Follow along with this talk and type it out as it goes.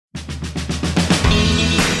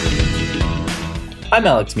I'm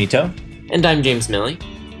Alex Mito. And I'm James Milley.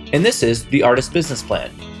 And this is The Artist Business Plan,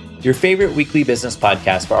 your favorite weekly business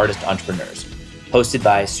podcast for artist entrepreneurs, hosted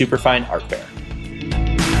by Superfine Art Fair.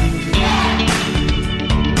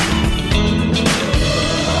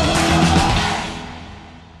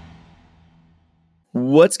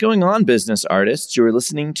 What's going on, business artists? You're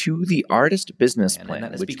listening to The Artist Business Plan.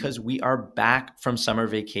 And that is because we are back from summer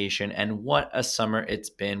vacation, and what a summer it's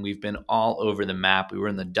been. We've been all over the map. We were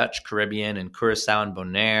in the Dutch Caribbean in Curacao and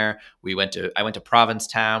Bonaire. I went to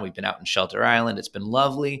Provincetown. We've been out in Shelter Island. It's been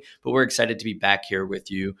lovely, but we're excited to be back here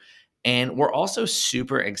with you. And we're also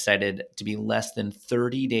super excited to be less than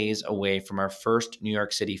 30 days away from our first New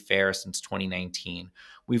York City fair since 2019.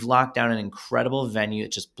 We've locked down an incredible venue.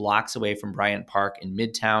 It's just blocks away from Bryant Park in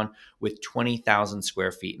Midtown with 20,000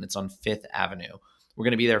 square feet, and it's on 5th Avenue. We're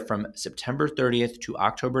going to be there from September 30th to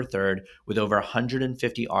October 3rd with over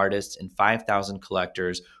 150 artists and 5,000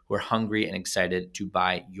 collectors who are hungry and excited to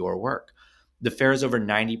buy your work. The fair is over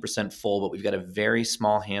 90% full, but we've got a very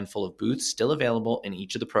small handful of booths still available in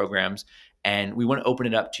each of the programs. And we want to open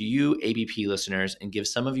it up to you, ABP listeners, and give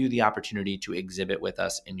some of you the opportunity to exhibit with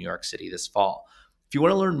us in New York City this fall. If you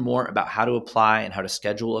want to learn more about how to apply and how to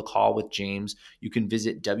schedule a call with James, you can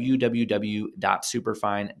visit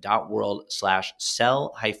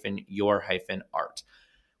www.superfine.world/sell-your-art.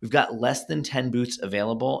 We've got less than 10 booths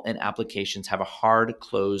available, and applications have a hard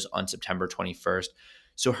close on September 21st.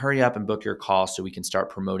 So hurry up and book your call so we can start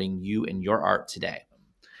promoting you and your art today.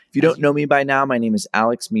 If you don't know me by now, my name is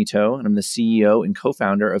Alex Mito, and I'm the CEO and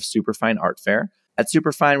co-founder of Superfine Art Fair. At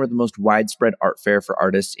Superfine, we're the most widespread art fair for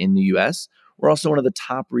artists in the U.S. We're also one of the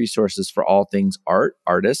top resources for all things art,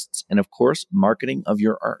 artists, and of course, marketing of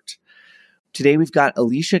your art. Today, we've got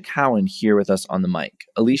Elisia Keown here with us on the mic.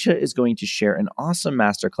 Elisia is going to share an awesome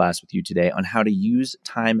masterclass with you today on how to use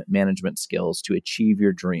time management skills to achieve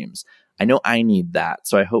your dreams. I know I need that,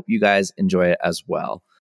 so I hope you guys enjoy it as well.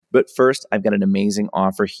 But first, I've got an amazing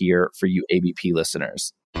offer here for you ABP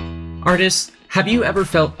listeners. Artists, have you ever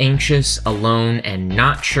felt anxious, alone, and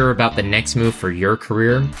not sure about the next move for your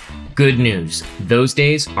career? Good news, those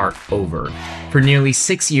days are over. For nearly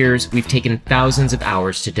 6 years, we've taken thousands of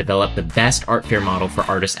hours to develop the best art fair model for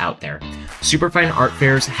artists out there. Superfine Art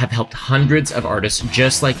Fairs have helped hundreds of artists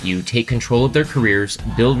just like you take control of their careers,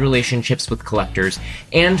 build relationships with collectors,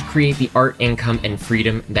 and create the art income and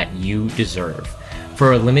freedom that you deserve.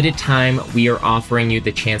 For a limited time, we are offering you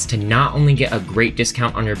the chance to not only get a great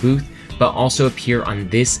discount on your booth, but also appear on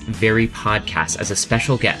this very podcast as a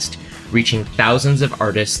special guest, reaching thousands of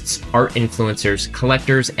artists, art influencers,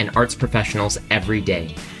 collectors, and arts professionals every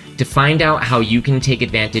day. To find out how you can take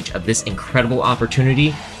advantage of this incredible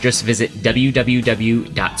opportunity, just visit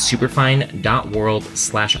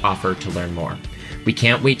www.superfine.world/offer to learn more. We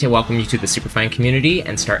can't wait to welcome you to the Superfine community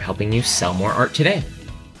and start helping you sell more art today.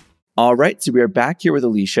 All right, so we are back here with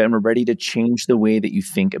Elisia, and we're ready to change the way that you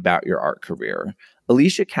think about your art career.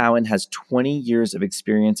 Elisia Keown has 20 years of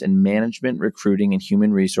experience in management, recruiting, and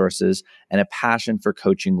human resources, and a passion for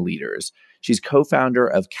coaching leaders. She's co-founder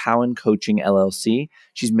of Keown Coaching LLC.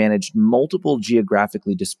 She's managed multiple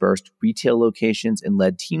geographically dispersed retail locations and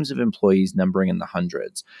led teams of employees numbering in the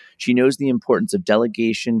hundreds. She knows the importance of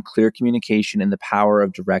delegation, clear communication, and the power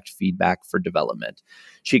of direct feedback for development.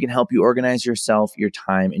 She can help you organize yourself, your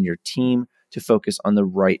time, and your team to focus on the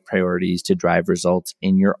right priorities to drive results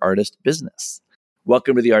in your artist business.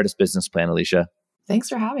 Welcome to the Artist Business Plan, Elisia. Thanks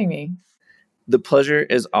for having me. The pleasure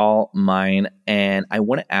is all mine, and I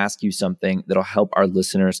want to ask you something that'll help our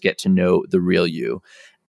listeners get to know the real you.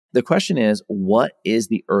 The question is, what is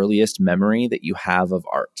the earliest memory that you have of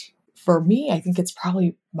art? For me, I think it's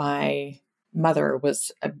probably my mother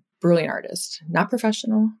was a brilliant artist, not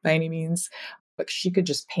professional by any means, but she could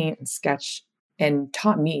just paint and sketch and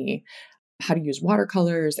taught me how to use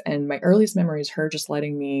watercolors. And my earliest memory is her just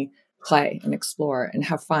letting me play and explore and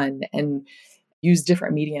have fun and use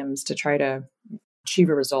different mediums to try to achieve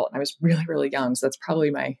a result. And I was really, really young. So that's probably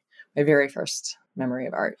my very first memory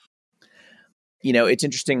of art. You know, it's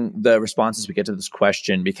interesting, the responses we get to this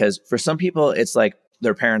question, because for some people, it's like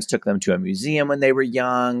their parents took them to a museum when they were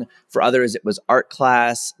young. For others, it was art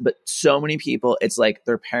class. But so many people, it's like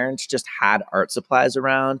their parents just had art supplies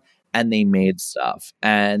around and they made stuff.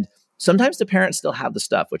 And sometimes the parents still have the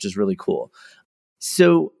stuff, which is really cool.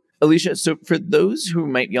 So Elisia, so for those who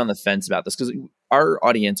might be on the fence about this, because our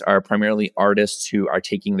audience are primarily artists who are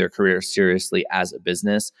taking their career seriously as a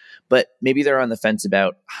business, but maybe they're on the fence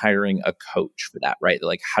about hiring a coach for that, right? They're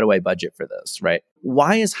like, how do I budget for this, right?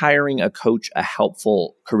 Why is hiring a coach a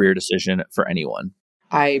helpful career decision for anyone?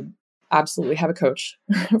 I absolutely have a coach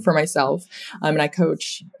for myself. And I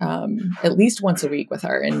coach at least once a week with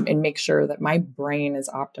her and make sure that my brain is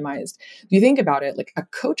optimized. If you think about it, like a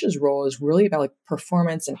coach's role is really about like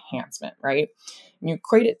performance enhancement, right? And you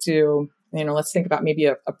equate it to, let's think about maybe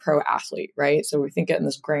a pro athlete, right? So we think it in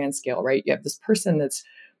this grand scale, right? You have this person that's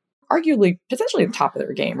arguably potentially at the top of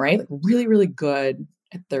their game, right? Like really, really good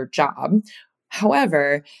at their job.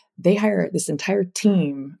 However, they hire this entire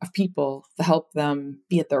team of people to help them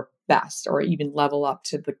be at their best or even level up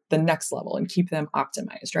to the next level and keep them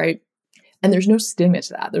optimized, right? And there's no stigma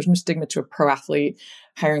to that. There's no stigma to a pro athlete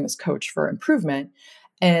hiring this coach for improvement.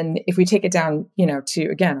 And if we take it down, to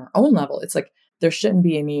again, our own level, it's like there shouldn't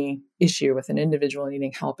be any issue with an individual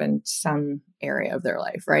needing help in some area of their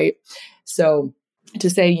life, right? So to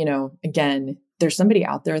say, again, there's somebody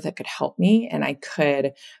out there that could help me and I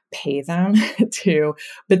could pay them to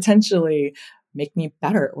potentially make me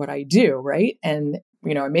better at what I do, right? And,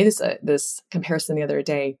 I made this comparison the other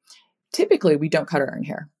day. Typically, we don't cut our own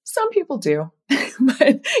hair. Some people do,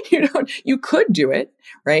 but you could do it,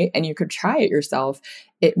 right? And you could try it yourself.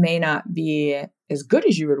 It may not be as good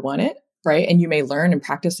as you would want it, right? And you may learn and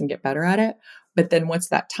practice and get better at it. But then what's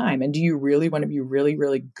that time? And do you really want to be really,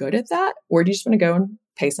 really good at that? Or do you just want to go and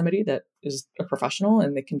pay somebody that is a professional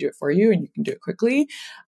and they can do it for you and you can do it quickly?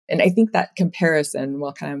 And I think that comparison,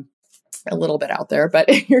 well, kind of a little bit out there,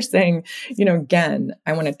 but you're saying, again,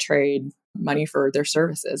 I want to trade money for their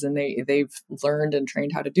services and they've learned and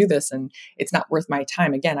trained how to do this and it's not worth my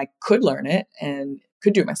time. Again, I could learn it and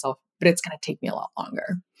could do it myself, but it's going to take me a lot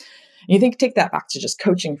longer. And you take that back to just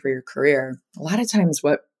coaching for your career. A lot of times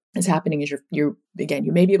what is happening is you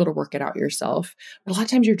may be able to work it out yourself, but a lot of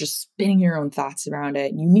times you're just spinning your own thoughts around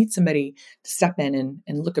it. And you need somebody to step in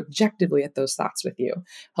and look objectively at those thoughts with you,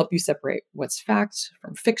 help you separate what's fact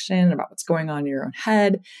from fiction about what's going on in your own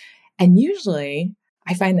head. And usually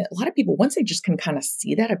I find that a lot of people, once they just can kind of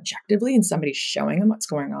see that objectively and somebody's showing them what's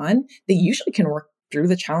going on, they usually can work through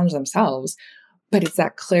the challenge themselves. But it's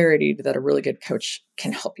that clarity that a really good coach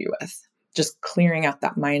can help you with, just clearing out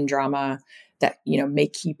that mind drama that, may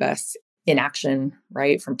keep us in action,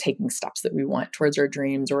 right? From taking steps that we want towards our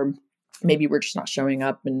dreams, or maybe we're just not showing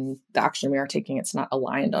up and the action we are taking, it's not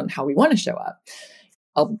aligned on how we want to show up.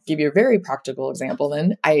 I'll give you a very practical example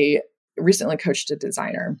then. I recently coached a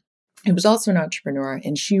designer who was also an entrepreneur,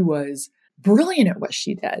 and she was brilliant at what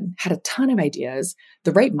she did, had a ton of ideas,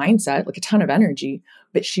 the right mindset, like a ton of energy,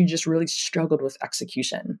 but she just really struggled with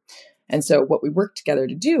execution. And so what we worked together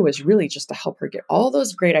to do was really just to help her get all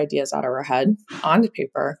those great ideas out of her head onto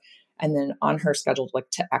paper and then on her schedule,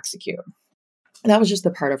 to execute. And that was just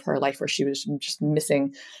the part of her life where she was just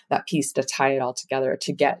missing that piece to tie it all together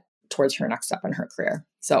to get towards her next step in her career.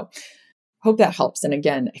 So hope that helps. And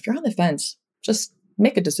again, if you're on the fence, just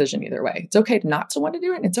make a decision either way. It's okay not to want to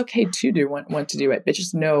do it. And it's okay to want to do it, but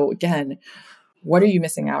just know, again, what are you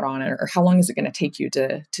missing out on, or how long is it going to take you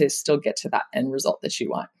to still get to that end result that you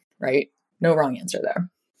want, right? No wrong answer there.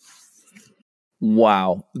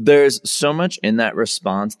 Wow. There's so much in that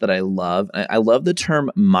response that I love. I love the term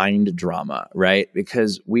mind drama, right?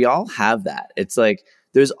 Because we all have that. It's like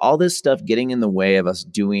there's all this stuff getting in the way of us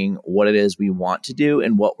doing what it is we want to do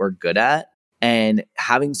and what we're good at. And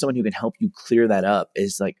having someone who can help you clear that up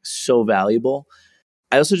is like so valuable.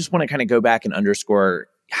 I also just want to kind of go back and underscore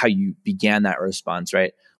how you began that response,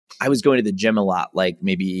 right? I was going to the gym a lot,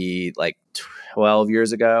 maybe 12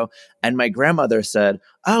 years ago. And my grandmother said,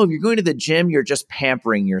 "Oh, if you're going to the gym, you're just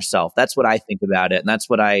pampering yourself." That's what I think about it. And that's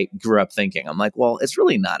what I grew up thinking. I'm like, well, it's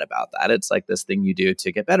really not about that. It's like this thing you do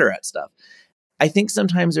to get better at stuff. I think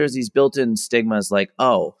sometimes there's these built-in stigmas like,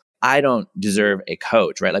 oh, I don't deserve a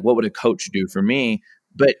coach, right? Like, what would a coach do for me?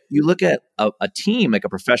 But you look at a team, like a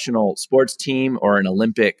professional sports team or an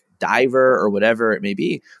Olympic diver or whatever it may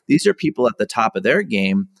be. These are people at the top of their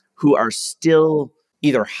game who are still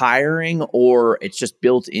either hiring, or it's just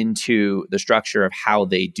built into the structure of how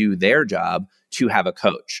they do their job to have a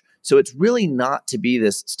coach. So it's really not to be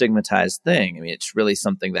this stigmatized thing. I mean, it's really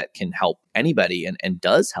something that can help anybody and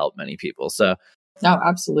does help many people. So no,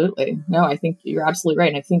 absolutely. No, I think you're absolutely right.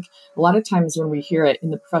 And I think a lot of times when we hear it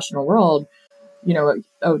in the professional world,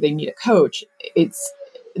 oh, they need a coach, it's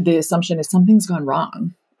the assumption is something's gone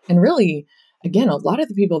wrong. And really, again, a lot of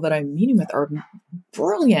the people that I'm meeting with are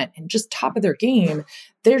brilliant and just top of their game.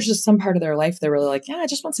 There's just some part of their life they're really like, yeah, I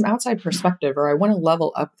just want some outside perspective, or I want to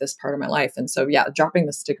level up this part of my life. And so, yeah, dropping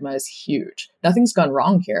the stigma is huge. Nothing's gone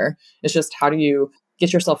wrong here. It's just, how do you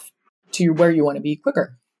get yourself to where you want to be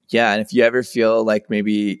quicker? Yeah. And if you ever feel like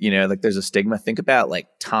maybe, like there's a stigma, think about like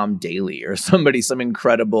Tom Daly or somebody, some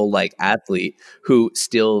incredible like athlete who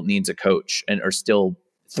still needs a coach or still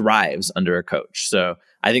thrives under a coach. So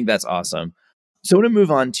I think that's awesome. So I want to move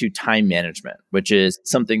on to time management, which is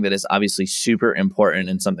something that is obviously super important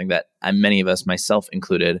and something that many of us, myself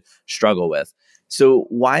included, struggle with. So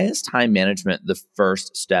why is time management the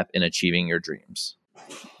first step in achieving your dreams?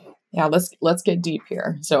 Yeah, let's get deep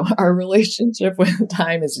here. So our relationship with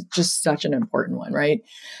time is just such an important one, right?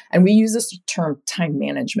 And we use this term time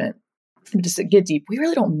management. Just to get deep, we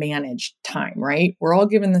really don't manage time, right? We're all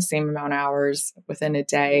given the same amount of hours within a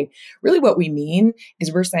day. Really what we mean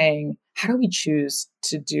is we're saying, how do we choose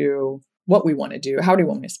to do what we want to do? How do we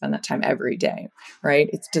want to spend that time every day, right?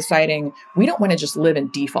 It's deciding we don't want to just live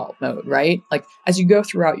in default mode, right? Like as you go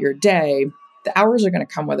throughout your day, the hours are going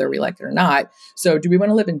to come whether we like it or not. So do we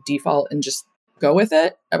want to live in default and just go with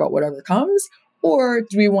it about whatever comes? Or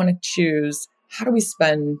do we want to choose how do we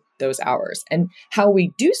spend those hours? And how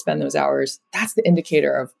we do spend those hours, that's the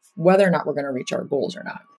indicator of whether or not we're going to reach our goals or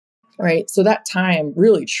not, right? So that time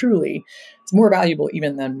really, truly, it's more valuable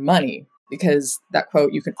even than money because that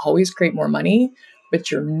quote, you can always create more money, but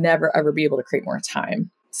you'll never, ever be able to create more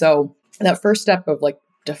time. So that first step of like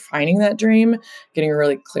defining that dream, getting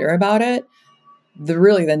really clear about it,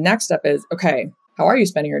 the next step is, okay, how are you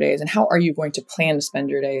spending your days and how are you going to plan to spend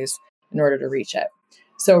your days in order to reach it?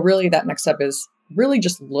 So really that next step is really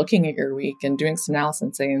just looking at your week and doing some analysis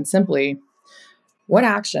and saying simply, what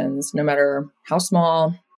actions, no matter how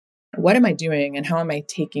small, what am I doing and how am I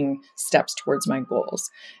taking steps towards my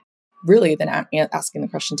goals? Really then asking the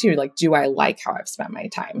question too, like, do I like how I've spent my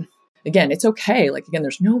time? Again, it's okay. Like, again,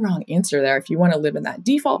 there's no wrong answer there. If you want to live in that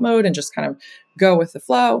default mode and just kind of go with the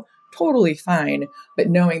flow, totally fine. But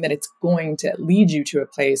knowing that it's going to lead you to a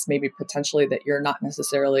place, maybe potentially that you're not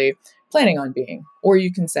necessarily planning on being. Or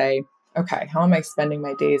you can say, okay, how am I spending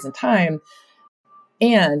my days and time?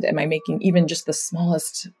 And am I making even just the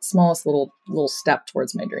smallest little step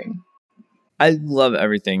towards my dream? I love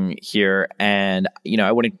everything here. And,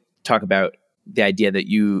 I want to talk about the idea that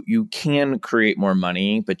you can create more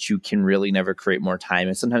money, but you can really never create more time.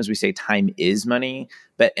 And sometimes we say time is money,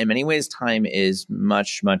 but in many ways, time is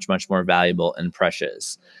much, much, much more valuable and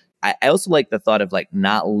precious. I also like the thought of like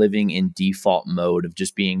not living in default mode of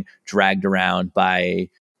just being dragged around by,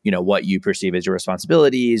 what you perceive as your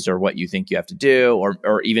responsibilities or what you think you have to do,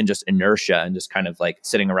 or even just inertia and just kind of like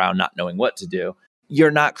sitting around not knowing what to do.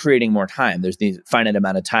 You're not creating more time. There's the finite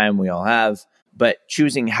amount of time we all have, but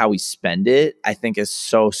choosing how we spend it, I think is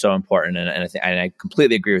so, so important. And I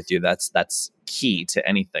completely agree with you. That's key to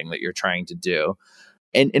anything that you're trying to do.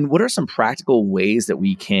 And what are some practical ways that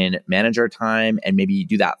we can manage our time and maybe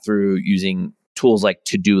do that through using tools like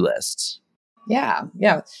to-do lists? Yeah.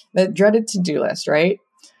 The dreaded to-do list, right?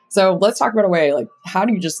 So let's talk about a way, like, how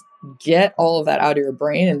do you just get all of that out of your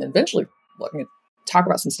brain and then eventually talk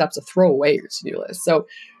about some steps to throw away your to-do list. So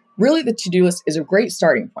really the to-do list is a great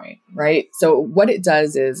starting point, right? So what it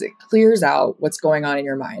does is it clears out what's going on in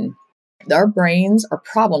your mind. Our brains are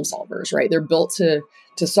problem solvers, right? They're built to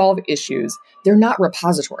solve issues. They're not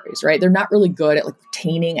repositories, right? They're not really good at like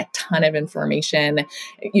retaining a ton of information,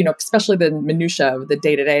 especially the minutia of the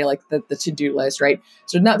day-to-day, like the to-do list, right?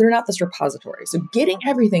 So they're not this repository. So getting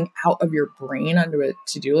everything out of your brain onto a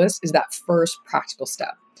to-do list is that first practical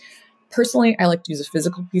step. Personally, I like to use a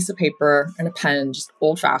physical piece of paper and a pen, just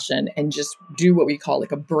old fashioned, and just do what we call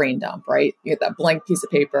like a brain dump, right? You get that blank piece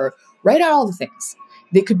of paper, write out all the things.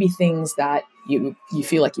 They could be things that you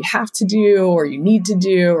feel like you have to do or you need to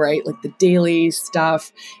do, right? Like the daily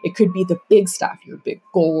stuff. It could be the big stuff, your big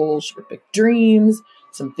goals, your big dreams,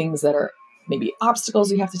 some things that are maybe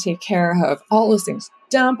obstacles you have to take care of, all those things.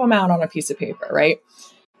 Dump them out on a piece of paper, right?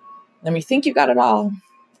 Then we think you got it all.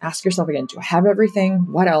 Ask yourself again, do I have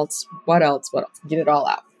everything? What else? Get it all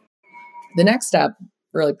out. The next step,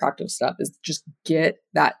 really practical step, is just get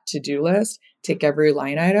that to-do list, take every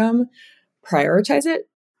line item, prioritize it,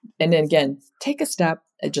 and then again, take a step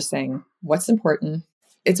at just saying, what's important?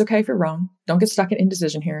 It's okay if you're wrong. Don't get stuck in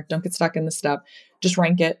indecision here. Don't get stuck in the step. Just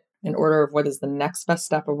rank it in order of what is the next best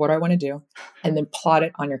step of what I want to do, and then plot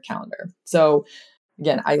it on your calendar. So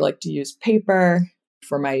again, I like to use paper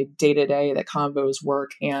for my day-to-day that combos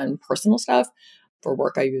work and personal stuff. For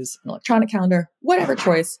work, I use an electronic calendar. Whatever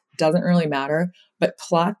choice, doesn't really matter, but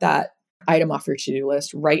plot that item off your to-do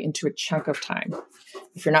list right into a chunk of time.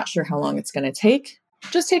 If you're not sure how long it's going to take,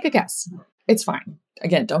 just take a guess. It's fine.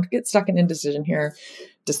 Again, don't get stuck in indecision here.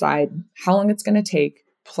 Decide how long it's going to take,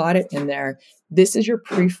 plot it in there. This is your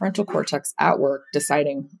prefrontal cortex at work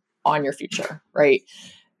deciding on your future, right?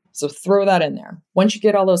 So throw that in there. Once you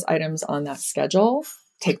get all those items on that schedule,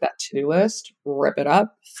 take that to-do list, rip it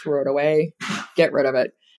up, throw it away, get rid of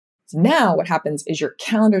it. So now what happens is your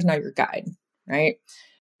calendar is now your guide, right?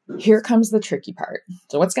 Here comes the tricky part.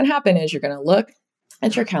 So what's going to happen is you're going to look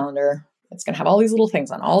It's your calendar. It's going to have all these little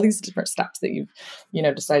things on all these different steps that you've,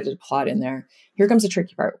 decided to plot in there. Here comes the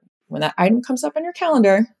tricky part. When that item comes up on your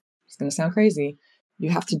calendar, it's going to sound crazy. You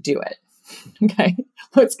have to do it. Okay.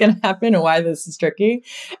 What's going to happen and why this is tricky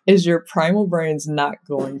is your primal brain's not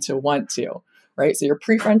going to want to, right? So your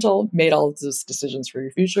prefrontal made all of those decisions for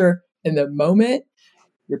your future. In the moment,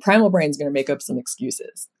 your primal brain is going to make up some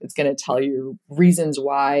excuses. It's going to tell you reasons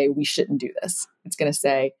why we shouldn't do this. It's going to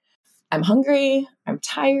say, I'm hungry, I'm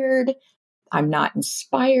tired, I'm not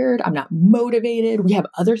inspired, I'm not motivated. We have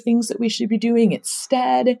other things that we should be doing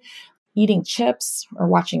instead. Eating chips or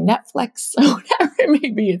watching Netflix, whatever it may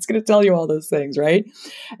be. It's going to tell you all those things, right?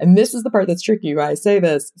 And this is the part that's tricky. Why I say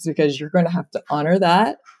this is because you're going to have to honor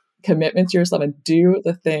that commitment to yourself and do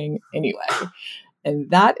the thing anyway.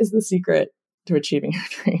 And that is the secret to achieving your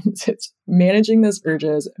dreams. It's managing those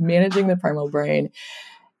urges, managing the primal brain,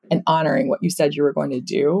 and honoring what you said you were going to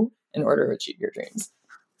do in order to achieve your dreams.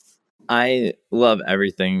 I love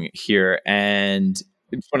everything here. And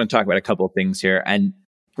I just want to talk about a couple of things here. And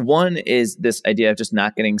one is this idea of just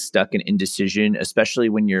not getting stuck in indecision, especially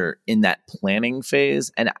when you're in that planning phase.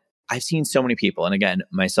 And I've seen so many people, and again,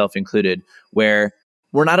 myself included, where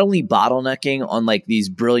we're not only bottlenecking on like these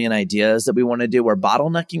brilliant ideas that we want to do, we're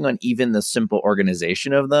bottlenecking on even the simple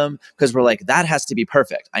organization of them because we're like, that has to be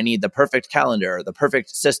perfect. I need the perfect calendar or the perfect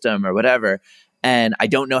system or whatever. And I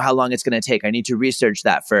don't know how long it's going to take. I need to research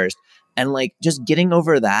that first. And like just getting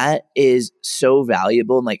over that is so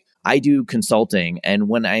valuable. And like I do consulting. And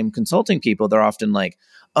when I'm consulting people, they're often like,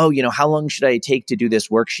 oh, how long should I take to do this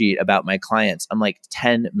worksheet about my clients? I'm like,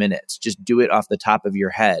 10 minutes. Just do it off the top of your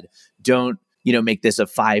head. Don't, make this a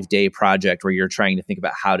 5-day project where you're trying to think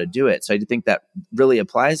about how to do it. So I do think that really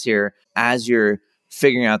applies here as you're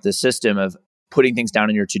figuring out the system of putting things down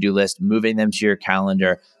on your to-do list, moving them to your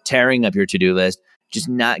calendar, tearing up your to-do list, just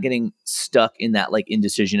not getting stuck in that like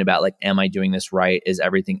indecision about like, am I doing this right? Is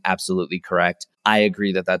everything absolutely correct? I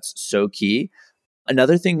agree that that's so key.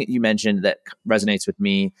 Another thing that you mentioned that resonates with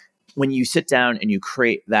me, when you sit down and you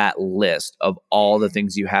create that list of all the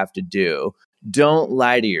things you have to do, don't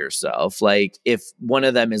lie to yourself. Like if one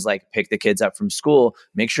of them is like, pick the kids up from school,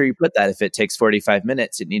 make sure you put that. If it takes 45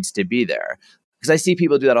 minutes, it needs to be there. Because I see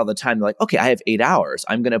people do that all the time. They're like, okay, I have 8 hours.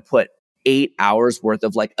 I'm going to put 8 hours worth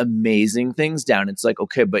of like amazing things down. It's like,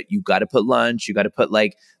 okay, but you got to put lunch, you got to put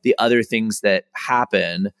like the other things that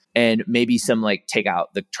happen and maybe some like take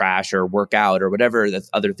out the trash or work out or whatever the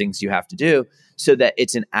other things you have to do so that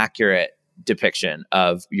it's an accurate depiction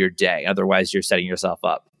of your day. Otherwise, you're setting yourself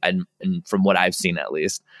up. And from what I've seen, at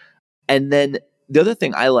least. And then the other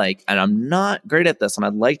thing I like, and I'm not great at this, and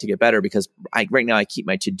I'd like to get better because right now I keep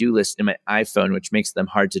my to-do list in my iPhone, which makes them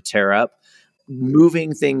hard to tear up.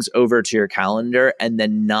 Moving things over to your calendar and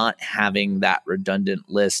then not having that redundant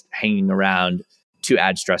list hanging around to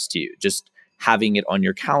add stress to you. Just having it on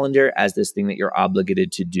your calendar as this thing that you're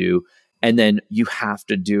obligated to do. And then you have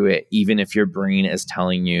to do it, even if your brain is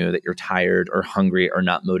telling you that you're tired or hungry or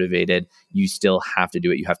not motivated, you still have to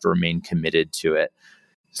do it. You have to remain committed to it.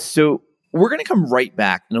 So we're going to come right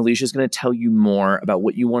back, and Elisia is going to tell you more about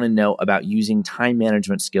what you want to know about using time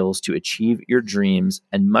management skills to achieve your dreams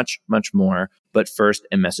and much, much more. But first,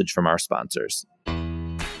 a message from our sponsors.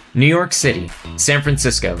 New York City, San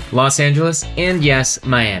Francisco, Los Angeles, and yes,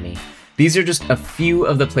 Miami. These are just a few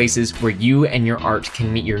of the places where you and your art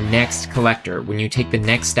can meet your next collector when you take the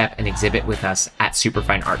next step and exhibit with us at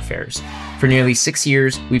Superfine Art Fairs. For nearly 6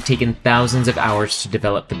 years, we've taken thousands of hours to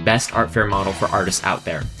develop the best art fair model for artists out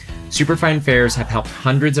there. Superfine Fairs have helped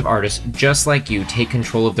hundreds of artists just like you take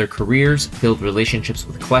control of their careers, build relationships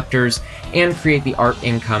with collectors, and create the art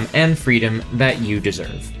income and freedom that you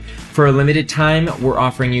deserve. For a limited time, we're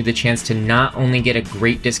offering you the chance to not only get a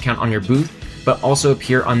great discount on your booth, but also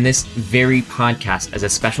appear on this very podcast as a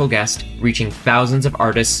special guest, reaching thousands of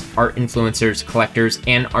artists, art influencers, collectors,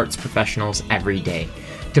 and arts professionals every day.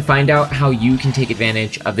 To find out how you can take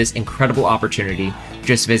advantage of this incredible opportunity,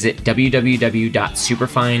 just visit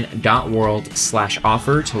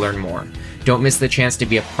www.superfine.world/offer to learn more. Don't miss the chance to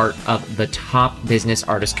be a part of the top business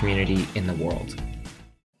artist community in the world.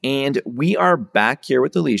 And we are back here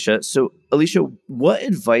with Elisia. So, Elisia, what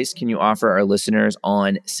advice can you offer our listeners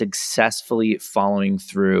on successfully following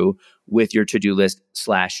through with your to-do list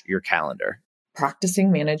 / your calendar?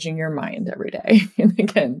 Practicing managing your mind every day. And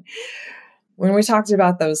again, when we talked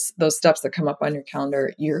about those steps that come up on your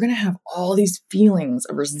calendar, you're going to have all these feelings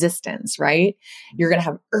of resistance, right? You're going to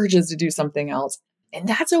have urges to do something else. And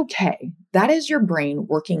that's okay. That is your brain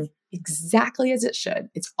working exactly as it should.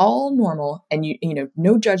 It's all normal, and you know,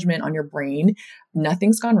 no judgment on your brain.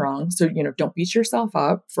 Nothing's gone wrong. So, don't beat yourself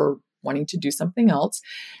up for wanting to do something else.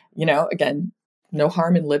 Again, no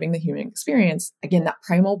harm in living the human experience. Again, that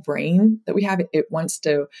primal brain that we have, it wants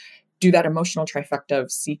to do that emotional trifecta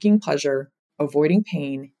of seeking pleasure, avoiding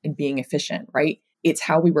pain, and being efficient, right? It's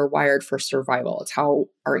how we were wired for survival. It's how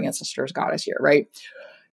our ancestors got us here, right?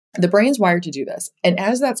 The brain's wired to do this. And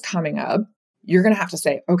as that's coming up, you're going to have to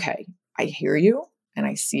say, okay, I hear you and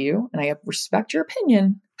I see you and I respect your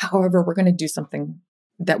opinion. However, we're going to do something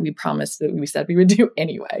that we promised that we said we would do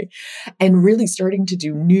anyway. And really starting to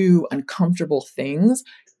do new, uncomfortable things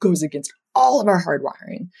goes against all of our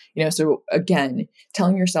hardwiring. So again,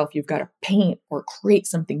 telling yourself you've got to paint or create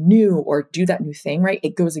something new or do that new thing, right?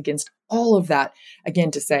 It goes against all of that,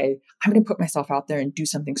 again, to say, I'm going to put myself out there and do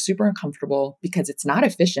something super uncomfortable because it's not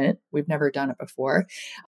efficient. We've never done it before.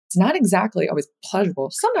 It's not exactly always pleasurable.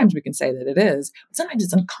 Sometimes we can say that it is, but sometimes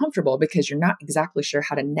it's uncomfortable because you're not exactly sure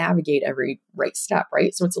how to navigate every right step,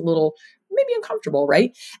 right? So it's a little maybe uncomfortable,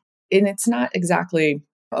 right? And it's not exactly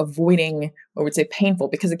avoiding what would say painful,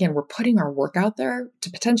 because again, we're putting our work out there to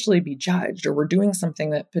potentially be judged, or we're doing something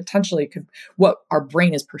that potentially could, what our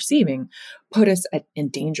brain is perceiving, put us in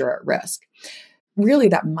danger, at risk. Really,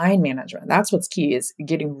 that mind management, that's what's key, is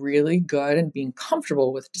getting really good and being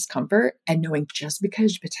comfortable with discomfort and knowing just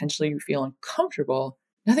because potentially you feel uncomfortable,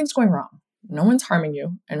 nothing's going wrong. No one's harming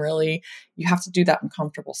you. And really, you have to do that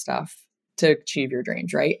uncomfortable stuff to achieve your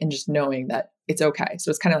dreams, right? And just knowing that it's okay. So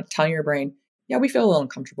it's kind of like telling your brain, yeah, we feel a little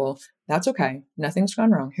uncomfortable. That's okay. Nothing's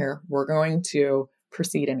gone wrong here. We're going to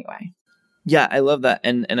proceed anyway. Yeah, I love that.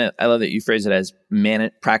 And I love that you phrase it as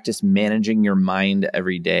practice managing your mind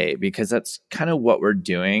every day, because that's kind of what we're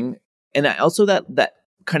doing. And I also that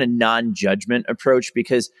kind of non-judgment approach,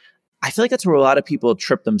 because I feel like that's where a lot of people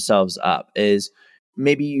trip themselves up, is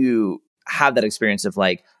maybe you have that experience of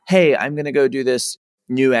like, hey, I'm going to go do this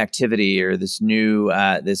new activity or this new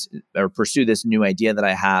or pursue this new idea that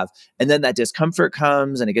I have. And then that discomfort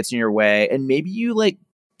comes and it gets in your way. And maybe you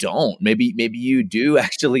maybe you do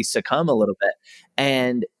actually succumb a little bit,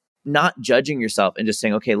 and not judging yourself and just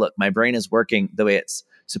saying, okay, look, my brain is working the way it's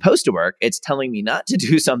supposed to work. It's telling me not to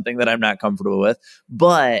do something that I'm not comfortable with,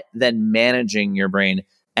 but then managing your brain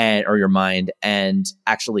or your mind and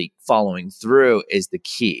actually following through is the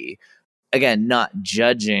key. Again, not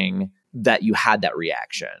judging that you had that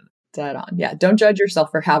reaction. Dead on. Yeah. Don't judge yourself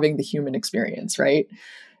for having the human experience, right?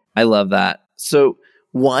 I love that. So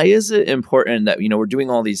why is it important that, we're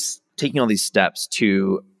taking all these steps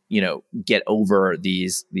to, get over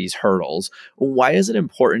these hurdles? Why is it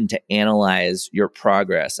important to analyze your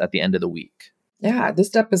progress at the end of the week? Yeah, this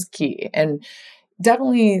step is key. And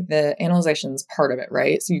definitely the analyzation is part of it,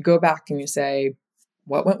 right? So you go back and you say,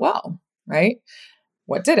 what went well, right?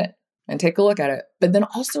 What didn't? And take a look at it, but then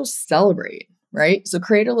also celebrate, right? So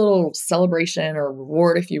create a little celebration or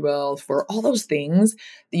reward, if you will, for all those things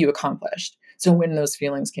that you accomplished. So when those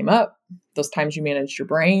feelings came up, those times you managed your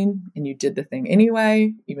brain and you did the thing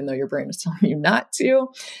anyway, even though your brain was telling you not to,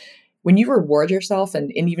 when you reward yourself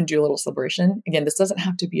and even do a little celebration, again, this doesn't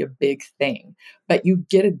have to be a big thing, but you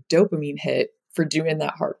get a dopamine hit for doing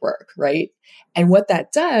that hard work, right? And what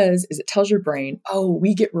that does is it tells your brain, oh,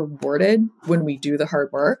 we get rewarded when we do the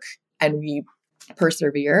hard work and we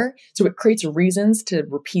persevere. So it creates reasons to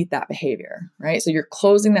repeat that behavior, right? So you're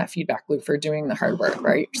closing that feedback loop for doing the hard work,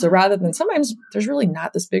 right? So rather than, sometimes there's really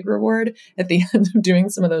not this big reward at the end of doing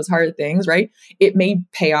some of those hard things, right? It may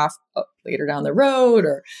pay off later down the road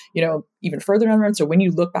or, even further down the road. So when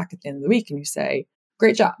you look back at the end of the week and you say,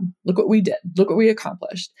 great job, look what we did, look what we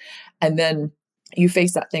accomplished. And then you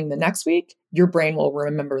face that thing the next week, your brain will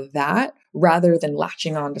remember that rather than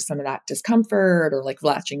latching on to some of that discomfort or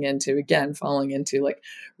latching into, again, falling into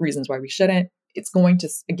reasons why we shouldn't. It's going to,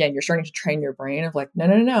 again, you're starting to train your brain of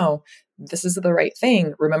no, this is the right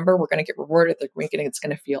thing. Remember, we're going to get rewarded. It's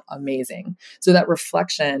going to feel amazing. So that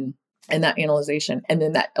reflection and that analyzation and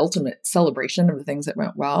then that ultimate celebration of the things that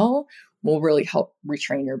went well will really help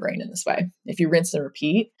retrain your brain in this way. If you rinse and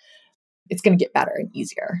repeat, it's going to get better and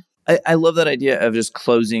easier. I love that idea of just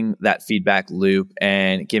closing that feedback loop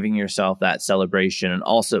and giving yourself that celebration and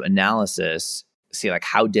also analysis. See,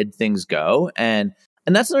 how did things go? And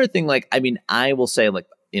that's another thing. I will say,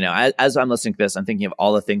 as I'm listening to this, I'm thinking of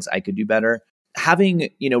all the things I could do better. Having,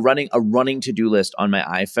 running a running to-do list on my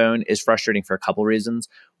iPhone is frustrating for a couple reasons.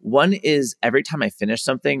 One is every time I finish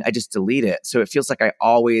something, I just delete it. So it feels like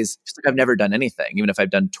I've never done anything. Even if I've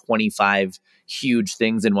done 25 huge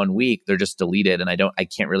things in 1 week, they're just deleted. And I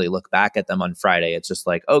can't really look back at them on Friday. It's just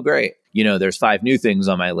like, oh, great. There's 5 new things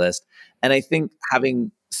on my list. And I think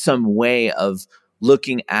having some way of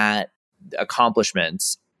looking at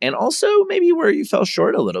accomplishments and also maybe where you fell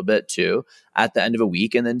short a little bit too at the end of a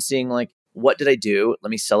week, and then seeing what did I do? Let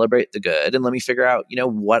me celebrate the good and let me figure out,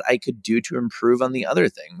 what I could do to improve on the other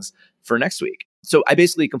things for next week. So I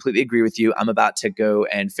basically completely agree with you. I'm about to go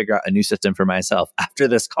and figure out a new system for myself after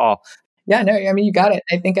this call. Yeah, no, I mean, you got it.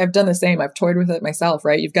 I think I've done the same. I've toyed with it myself,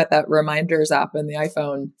 right? You've got that reminders app in the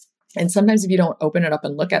iPhone. And sometimes if you don't open it up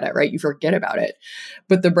and look at it, right, you forget about it.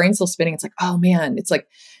 But the brain's still spinning. It's like, oh man, it's like,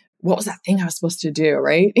 what was that thing I was supposed to do,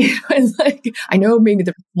 right? It's like, I know maybe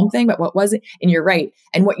there was something, but what was it? And you're right.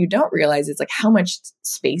 And what you don't realize is like how much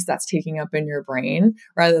space that's taking up in your brain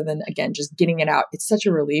rather than, again, just getting it out. It's such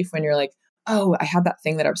a relief when you're like, oh, I had that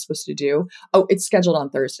thing that I was supposed to do. Oh, it's scheduled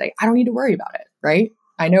on Thursday. I don't need to worry about it, right?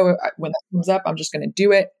 I know when that comes up, I'm just going to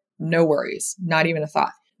do it. No worries. Not even a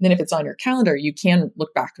thought. And then if it's on your calendar, you can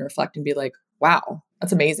look back and reflect and be like, wow,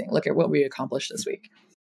 that's amazing. Look at what we accomplished this week.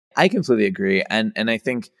 I completely agree. And I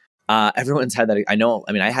think everyone's had that.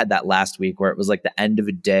 I had that last week where it was like the end of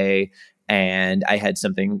a day and I had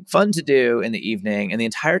something fun to do in the evening. And the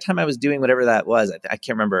entire time I was doing whatever that was, I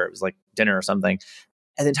can't remember, it was like dinner or something.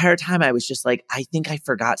 And the entire time I was just like, I think I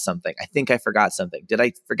forgot something. Did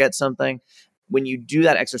I forget something? When you do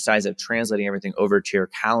that exercise of translating everything over to your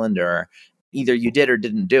calendar, either you did or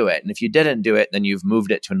didn't do it. And if you didn't do it, then you've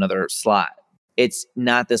moved it to another slot. It's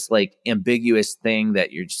not this like ambiguous thing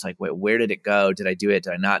that you're just like, wait, where did it go? Did I do it?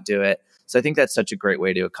 Did I not do it? So I think that's such a great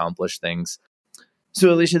way to accomplish things.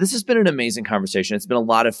 So Elisia, this has been an amazing conversation. It's been a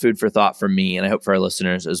lot of food for thought for me, and I hope for our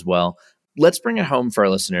listeners as well. Let's bring it home for our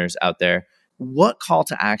listeners out there. What call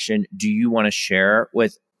to action do you want to share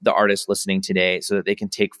with the artists listening today so that they can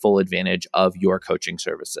take full advantage of your coaching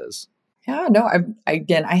services? Yeah, no,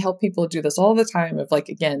 I help people do this all the time of like,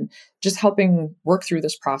 again, just helping work through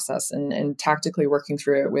this process and tactically working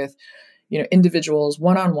through it with, individuals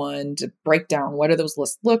one-on-one to break down what do those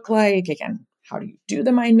lists look like? Again, how do you do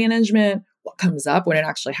the mind management? What comes up when it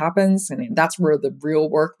actually happens? And that's where the real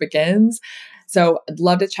work begins. So I'd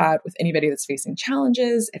love to chat with anybody that's facing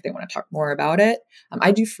challenges if they want to talk more about it.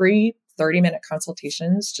 I do free 30-minute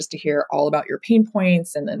consultations just to hear all about your pain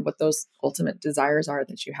points and then what those ultimate desires are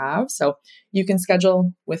that you have. So you can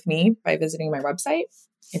schedule with me by visiting my website.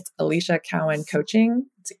 It's Elisia Keown Coaching.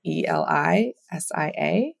 It's ELISIA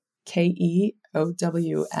Keown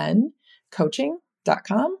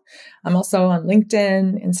I'm also on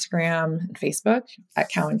LinkedIn, Instagram, and Facebook at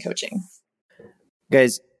Keown Coaching.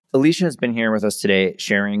 Guys, Elisia has been here with us today,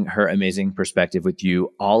 sharing her amazing perspective with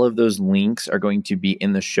you. All of those links are going to be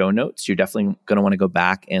in the show notes. You're definitely going to want to go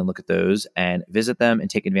back and look at those and visit them and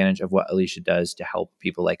take advantage of what Elisia does to help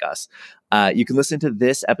people like us. You can listen to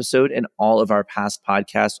this episode and all of our past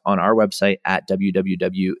podcasts on our website at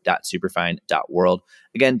www.superfine.world.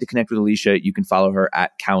 Again, to connect with Elisia, you can follow her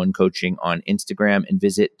at Keown Coaching on Instagram and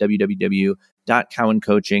visit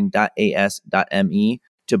www.keowncoaching.as.me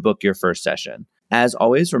to book your first session. As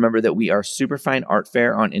always, remember that we are Superfine Art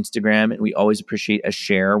Fair on Instagram, and we always appreciate a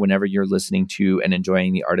share whenever you're listening to and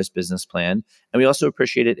enjoying the Artist Business Plan. And we also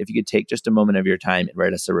appreciate it if you could take just a moment of your time and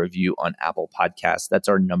write us a review on Apple Podcasts. That's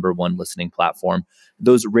our #1 listening platform.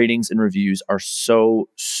 Those ratings and reviews are so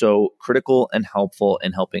critical and helpful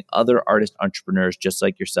in helping other artist entrepreneurs just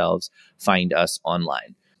like yourselves find us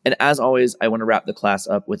online. And as always, I want to wrap the class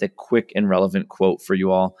up with a quick and relevant quote for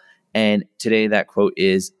you all. And today that quote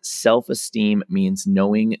is, self-esteem means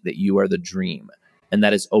knowing that you are the dream. And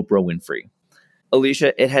that is Oprah Winfrey.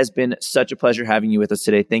 Elisia, it has been such a pleasure having you with us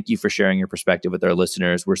today. Thank you for sharing your perspective with our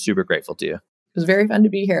listeners. We're super grateful to you. It was very fun to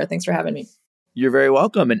be here. Thanks for having me. You're very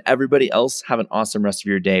welcome. And everybody else, have an awesome rest of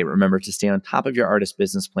your day. Remember to stay on top of your artist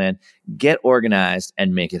business plan, get organized,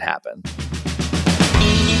 and make it happen.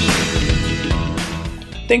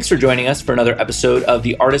 Thanks for joining us for another episode of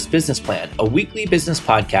The Artist Business Plan, a weekly business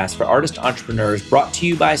podcast for artist entrepreneurs brought to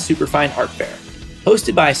you by Superfine Art Fair.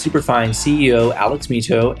 Hosted by Superfine CEO Alex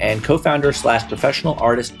Mito and co-founder/professional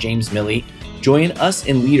artist James Milley, join us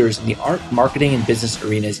and leaders in the art, marketing, and business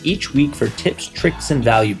arenas each week for tips, tricks, and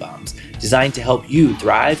value bombs designed to help you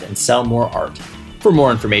thrive and sell more art. For more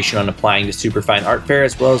information on applying to Superfine Art Fair,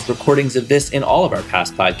 as well as recordings of this and all of our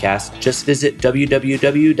past podcasts, just visit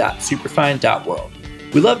www.superfine.world.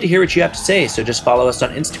 We love to hear what you have to say, so just follow us on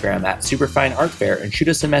Instagram at Superfine Art Fair and shoot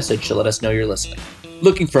us a message to let us know you're listening.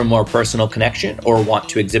 Looking for a more personal connection or want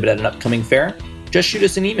to exhibit at an upcoming fair? Just shoot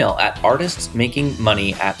us an email at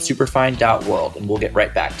artistsmakingmoney@superfine.world and we'll get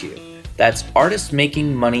right back to you. That's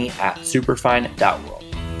artistsmakingmoney@superfine.world.